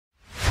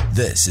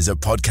This is a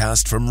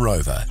podcast from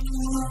Rover.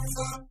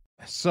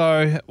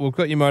 So we've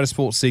got your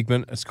motorsport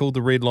segment. It's called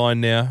The Red Line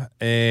now,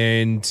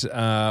 and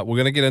we're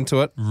going to get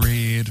into it.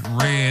 Red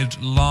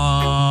line.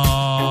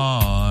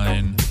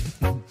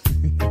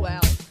 Wow.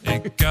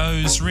 It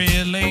goes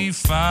really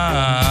fast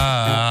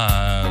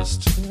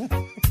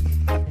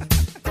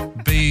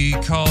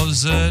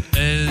because it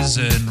is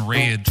in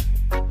red.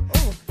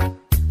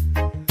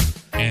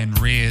 And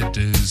red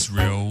is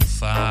real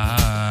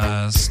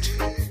fast.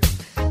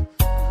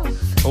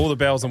 All the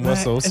bells and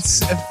whistles.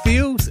 It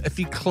feels, if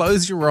you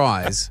close your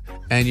eyes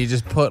and you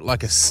just put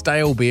like a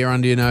stale beer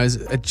under your nose,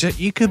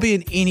 you could be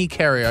in any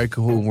karaoke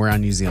hall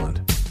around New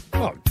Zealand.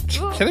 Oh,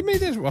 kidding me? I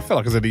feel like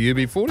I was at a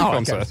UB40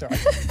 concert.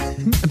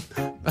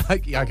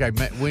 Okay,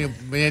 Matt,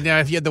 now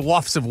if you had the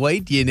wafts of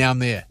weed, now I'm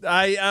there.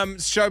 Hey,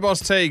 Show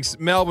Boss Tiegs,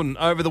 Melbourne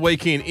over the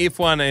weekend,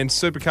 F1 and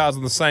supercars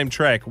on the same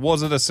track.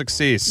 Was it a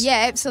success?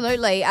 Yeah,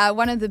 absolutely.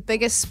 One of the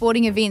biggest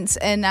sporting events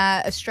in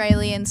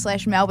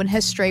Australian/Melbourne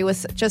history,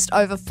 with just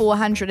over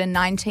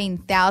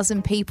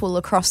 419,000 people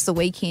across the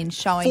weekend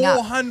showing up.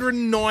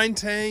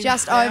 419?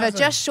 Just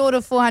short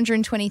of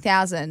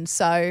 420,000.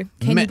 So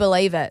can you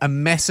believe it? A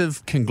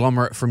massive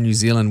conglomerate from New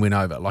Zealand went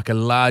over. Like a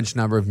large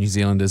number of New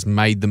Zealanders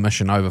made the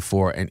mission over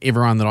for it, and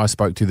everyone that I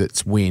spoke to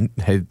that's went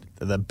had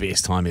the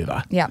best time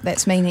ever. Yeah,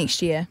 that's me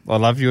next year. I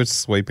love your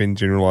sweeping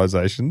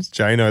generalisations.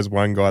 Jay knows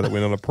one guy that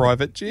went on a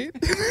private jet.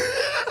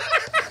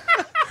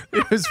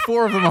 There was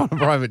 4 of them on a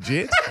private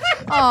jet.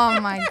 Oh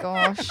my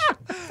gosh.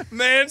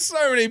 Man,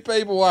 so many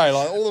people, like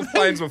all the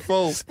planes were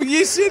full.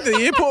 You said the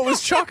airport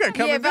was chocker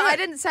coming Yeah, but back. I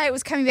didn't say it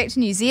was coming back to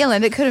New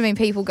Zealand. It could have been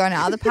people going to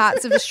other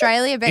parts of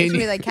Australia, back to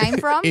where they came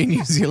from. In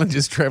New Zealand,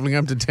 just travelling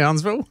up to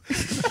Townsville.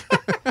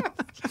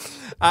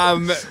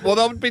 Well,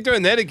 they'll be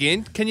doing that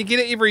again. Can you get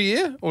it every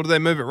year, or do they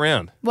move it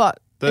around? What?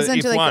 The As in,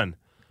 do they- F1.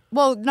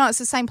 Well, no, it's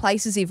the same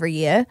places every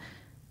year.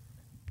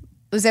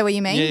 Is that what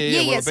you mean?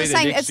 Yeah, well, it's it'll the be there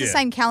same. next It's the year.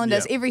 same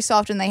calendars. Yeah. Every so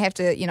often they have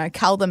to,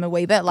 cull them a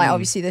wee bit. Like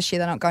obviously this year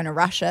they're not going to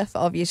Russia for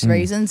obvious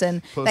reasons,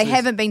 and they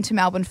haven't been to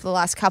Melbourne for the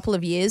last couple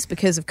of years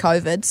because of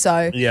COVID.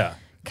 So Yeah.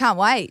 can't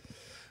wait.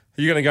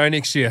 Are you going to go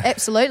next year?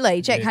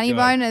 Absolutely. Jack Yeah,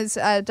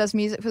 Honeybone does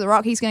music for The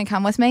Rock. He's going to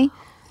come with me.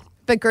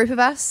 Big group of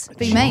us.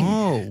 Be me.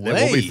 Oh,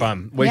 That will be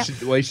fun.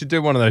 We should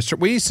do one of those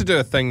trips. We used to do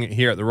a thing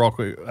here at the Rock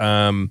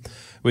where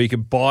you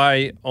could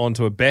buy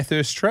onto a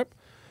Bathurst trip.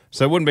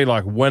 So it wouldn't be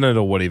like win it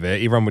or whatever.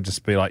 Everyone would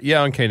just be like,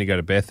 yeah, I'm keen to go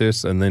to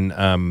Bathurst. And then,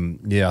 I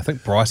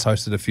think Bryce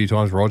hosted a few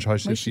times. Rog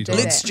hosted a few do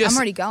times. that. I'm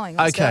already going.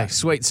 Let's do Okay, it.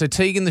 sweet. So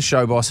Tegan, the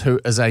show boss, who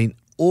is an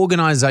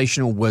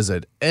organisational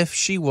wizard, if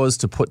she was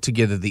to put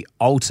together the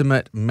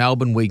ultimate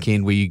Melbourne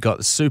weekend where you got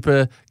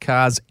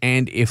supercars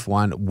and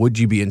F1, would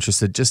you be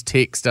interested? Just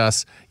text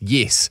us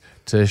yes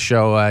to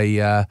show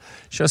a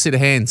set of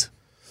hands.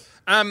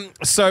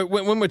 So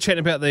when we're chatting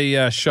about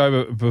the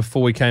show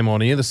before we came on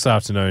here this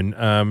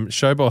afternoon,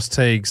 Show Boss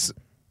Tiegs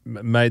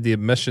made the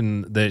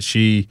admission that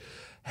she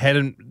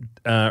hadn't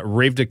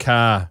revved a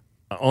car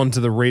onto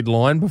the red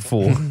line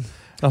before.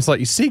 I was like,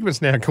 your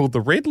segment's now called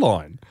The Red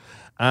Line.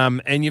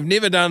 And you've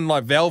never done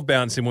like valve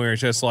bouncing where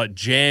it's just like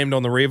jammed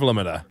on the rev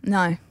limiter.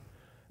 No,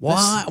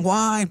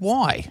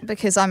 Why?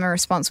 because I'm a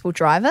responsible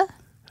driver.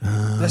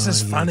 This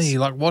is funny,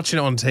 like watching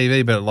it on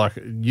TV, but like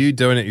you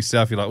doing it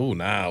yourself, you're like, oh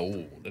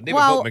no, they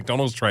never put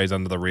McDonald's trays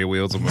under the rear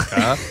wheels of my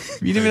car.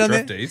 You never done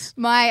that? Drifties.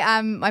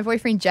 My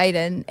boyfriend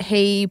Jaden,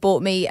 he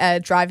bought me a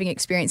driving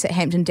experience at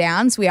Hampton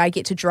Downs where I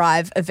get to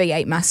drive a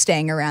V8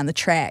 Mustang around the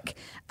track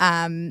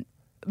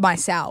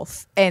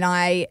myself, and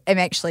I am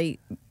actually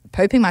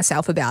pooping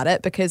myself about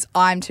it because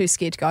I'm too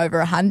scared to go over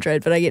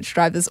 100, but I get to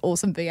drive this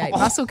awesome V8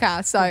 muscle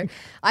car. So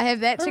I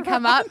have that to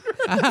come up.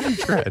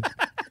 100.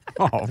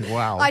 Oh,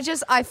 wow.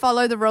 I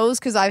follow the rules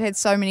because I've had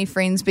so many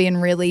friends be in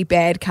really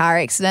bad car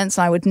accidents,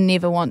 and I would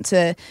never want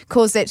to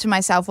cause that to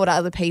myself or to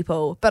other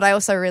people. But I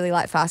also really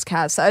like fast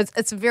cars, so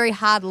it's a very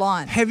hard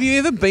line. Have you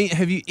ever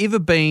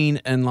been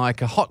in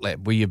like a hot lap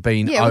where you've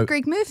been? Yeah, with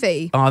Greg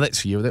Murphy. Oh,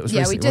 that's you. That was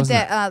Yeah, recently, we did wasn't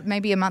it? that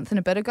maybe a month and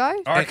a bit ago.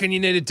 I reckon you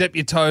need to dip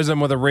your toes in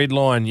with a red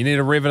line. You need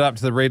to rev it up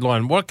to the red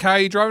line. What car are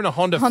you driving? A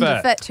Honda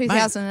Fit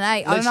 2008.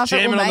 I don't Let's know if it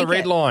jam will it on make the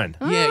red it. line.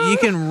 Yeah, you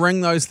can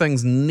ring those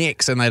things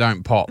necks and they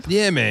don't pop.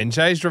 Yeah, man.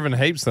 Jay's driven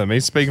heaps of them.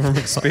 He's speaking from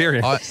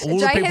experience. All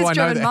the Jay people I has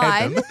know driven that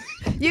have mine.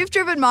 them. You've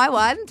driven my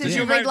one. Did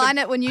you you make redline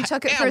it when you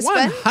took it for a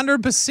spin?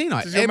 100%.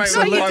 I Did your mate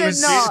absolutely No, you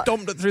did not.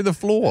 stomped it through the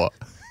floor.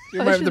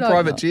 Your mate with the should I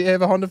private not? jet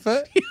have a Honda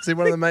Fit? Is he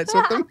one of the mates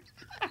with them?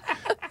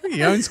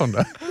 He owns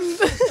Honda.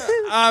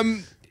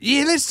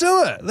 Yeah, let's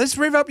do it. Let's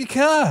rev up your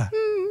car.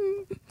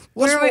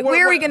 Where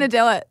are we going to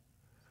do it?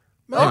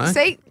 Oh,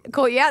 See,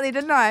 caught you out there,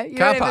 didn't I? You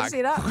Car don't have park. it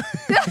set up.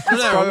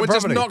 No, we're just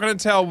property. not going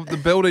to tell the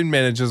building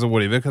managers or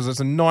whatever because it's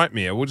a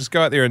nightmare. We'll just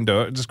go out there and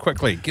do it. Just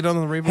quickly. Get on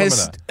the rev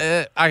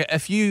limiter.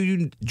 If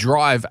you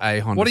drive a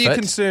Honda What are your Fit,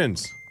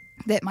 concerns?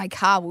 That my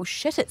car will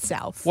shit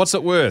itself. What's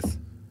it worth?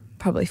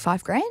 Probably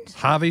 $5,000.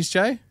 Harvey's,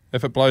 Jay?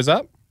 If it blows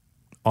up?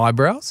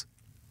 eyebrows?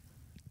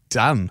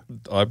 Done.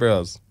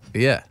 Eyebrows.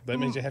 Yeah. That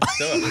means you have to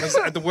do it. Because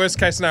at the worst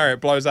case scenario,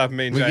 it blows up and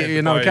me and We Jay get have you to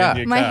another buy car. a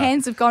new My car.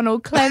 hands have gone all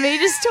clammy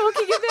just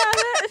talking about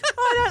it.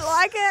 I don't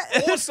like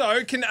it.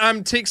 Also,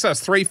 can text us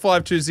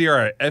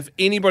 3520 if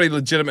anybody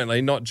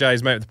legitimately, not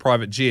Jay's mate with the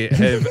private jet,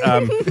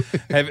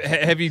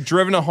 have you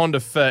driven a Honda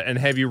Fit and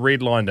have you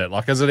redlined it?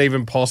 Like, is it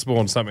even possible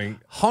on something?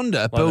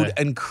 Honda build that.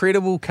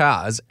 incredible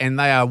cars, and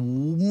they are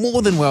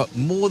more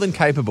than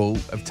capable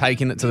of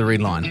taking it to the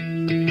red line.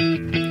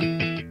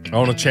 I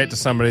want to chat to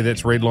somebody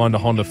that's redlined a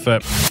Honda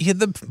Fit. You're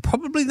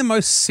probably the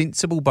most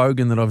sensible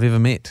bogan that I've ever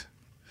met.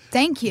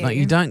 Thank you. Like,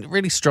 you don't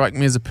really strike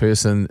me as a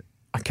person.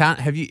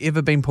 Have you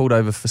ever been pulled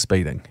over for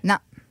speeding? No.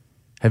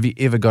 Have you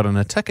ever gotten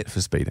a ticket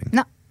for speeding?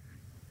 No.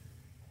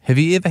 Have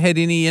you ever had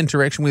any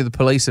interaction where the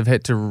police have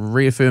had to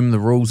reaffirm the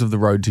rules of the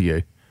road to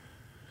you?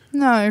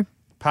 No.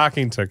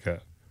 Parking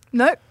ticket.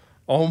 Nope.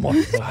 Oh my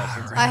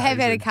God. I have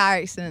had a car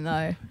accident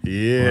though.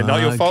 Yeah, not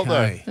your fault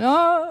though. Okay.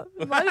 Oh,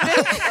 it might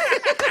have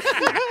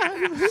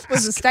been. It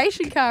was a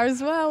station car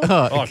as well.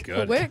 Oh,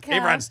 good. Work car.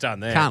 Everyone's done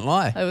that. Can't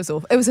lie. It was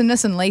awful. It was a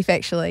Nissan Leaf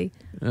actually.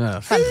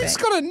 Fun Who's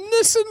fact. got a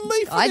Nissan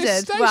Leaf? I in their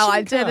did. station Well,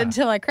 I car? did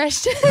until I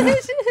crashed it.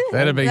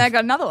 That'd be Then I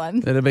got another one.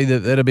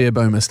 that'd be a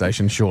boomer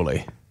station,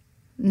 surely.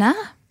 Nah.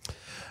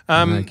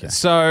 Okay.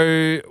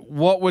 So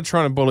what we're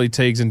trying to bully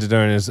Tiegs into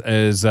doing is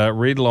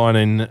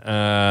redlining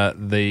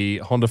the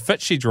Honda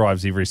Fit she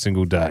drives every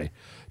single day.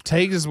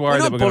 Tiegs is worried We're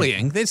that not we're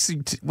bullying.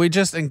 We're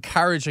just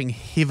encouraging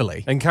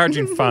heavily.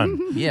 encouraging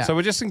fun. Yeah. So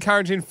we're just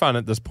encouraging fun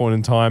at this point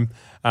in time.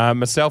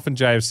 Myself and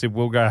Jay have said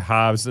we'll go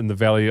halves in the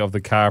value of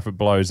the car if it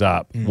blows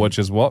up, which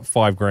is what?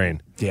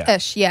 $5,000. Yeah.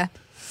 Ish, yeah.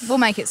 We'll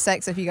make it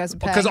 6 if you guys are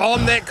paying. Because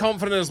I'm that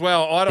confident as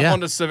well. I had a Yeah.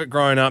 Honda Civic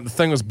growing up. The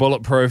thing was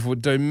bulletproof.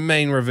 Would do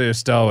mean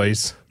reverse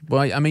doughies.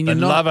 Well, I mean, I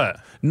you're love it.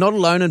 not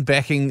alone in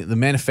backing the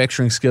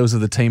manufacturing skills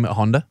of the team at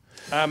Honda.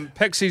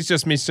 Pixie's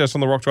just messaged us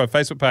on the Rock Drive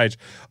Facebook page.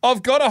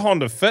 I've got a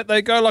Honda Fit.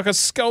 They go like a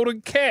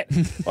scolded cat.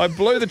 I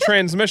blew the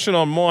transmission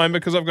on mine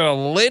because I've got a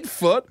lead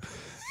foot,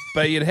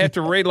 but you'd have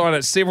to reline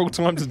it several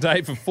times a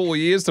day for 4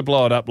 years to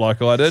blow it up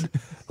like I did.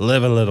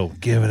 Live a little.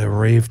 Give it a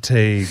rev,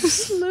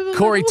 Tiegs.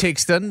 Corey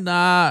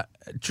Texton,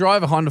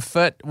 drive a Honda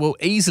Fit will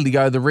easily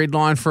go the red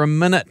line for a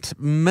minute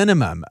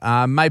minimum.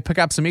 May pick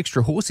up some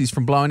extra horsies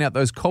from blowing out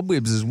those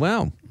cobwebs as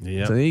well.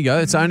 Yep. So there you go.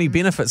 It's only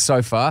benefits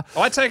so far.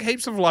 I take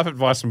heaps of life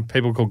advice from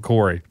people called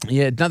Corey.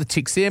 Yeah, another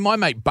text there. My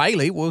mate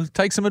Bailey will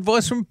take some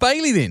advice from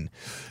Bailey then.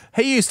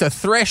 He used to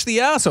thrash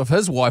the arse off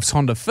his wife's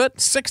Honda Fit,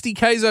 60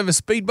 Ks over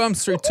speed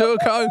bumps through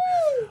Turco.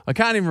 I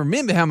can't even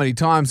remember how many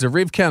times the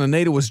rev counter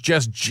needle was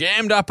just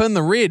jammed up in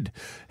the red.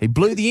 He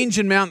blew the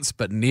engine mounts,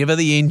 but never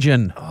the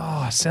engine.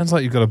 Oh, sounds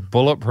like you've got a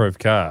bulletproof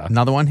car.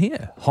 Another one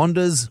here.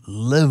 Hondas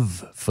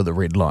live for the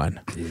red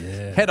line.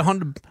 Yeah. Had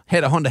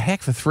a Honda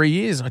hack for 3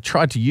 years. I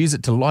tried to use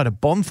it to light a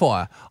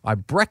bonfire. I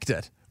bricked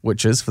it,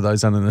 which is, for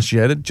those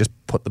uninitiated, just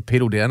put the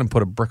pedal down and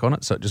put a brick on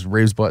it so it just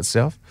revs by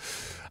itself.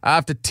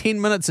 After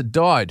 10 minutes, it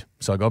died.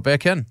 So I got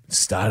back in,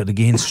 started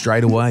again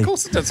straight away. Of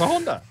course it's a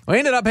Honda. I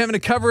ended up having to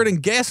cover it in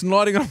gas and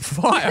lighting it on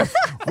fire.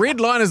 Red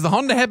line is the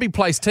Honda happy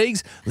place,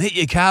 Tiegs. Let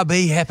your car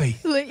be happy.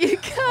 Let your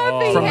car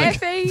be From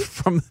happy.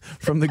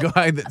 From the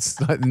guy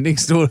that's like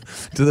next door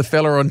to the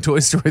fella on Toy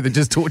Story that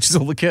just tortures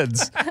all the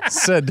kids,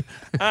 Sid.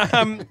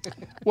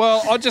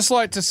 Well, I'd just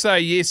like to say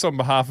yes on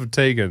behalf of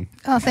Tegan.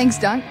 Oh, thanks,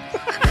 Dunk.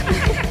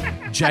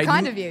 Jaden,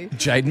 kind of you.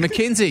 Jaden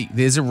McKenzie.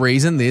 There's a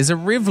reason there's a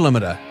rev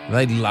limiter.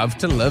 They love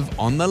to live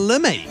on the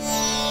limmy.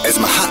 As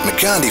Mahatma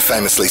Gandhi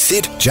famously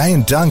said, Jay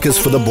and Dunk is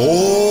for the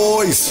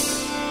boys.